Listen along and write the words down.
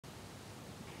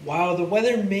While the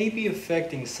weather may be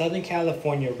affecting Southern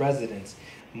California residents,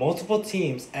 multiple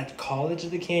teams at College of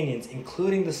the Canyons,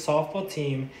 including the softball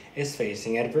team, is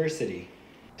facing adversity.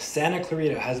 Santa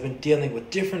Clarita has been dealing with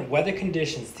different weather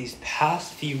conditions these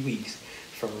past few weeks,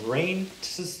 from rain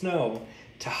to snow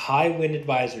to high wind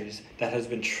advisories that has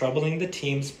been troubling the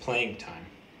team's playing time.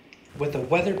 With the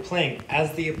weather playing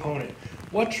as the opponent,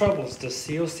 what troubles does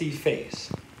COC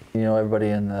face? You know, everybody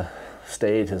in the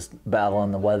state is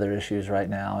battling the weather issues right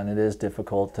now, and it is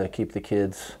difficult to keep the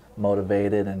kids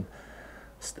motivated and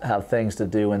have things to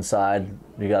do inside.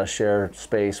 You got to share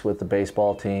space with the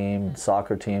baseball team,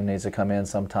 soccer team needs to come in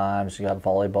sometimes, you got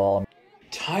volleyball.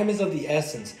 Time is of the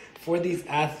essence for these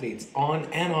athletes on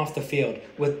and off the field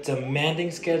with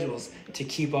demanding schedules to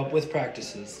keep up with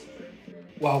practices.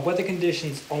 While weather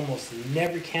conditions almost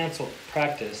never cancel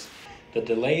practice, the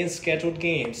delay in scheduled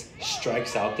games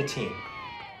strikes out the team.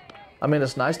 I mean,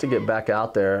 it's nice to get back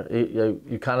out there.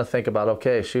 You kind of think about,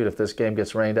 okay, shoot, if this game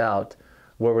gets rained out,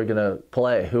 where are we going to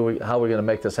play? How are we going to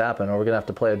make this happen? Or we're going to have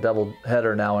to play a double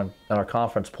header now in our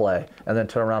conference play, and then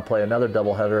turn around and play another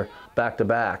double header back to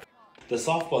back. The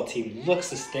softball team looks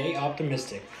to stay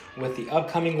optimistic with the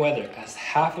upcoming weather, as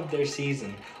half of their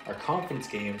season are conference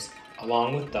games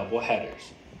along with double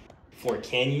headers. For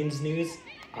Canyons News,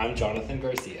 I'm Jonathan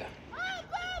Garcia.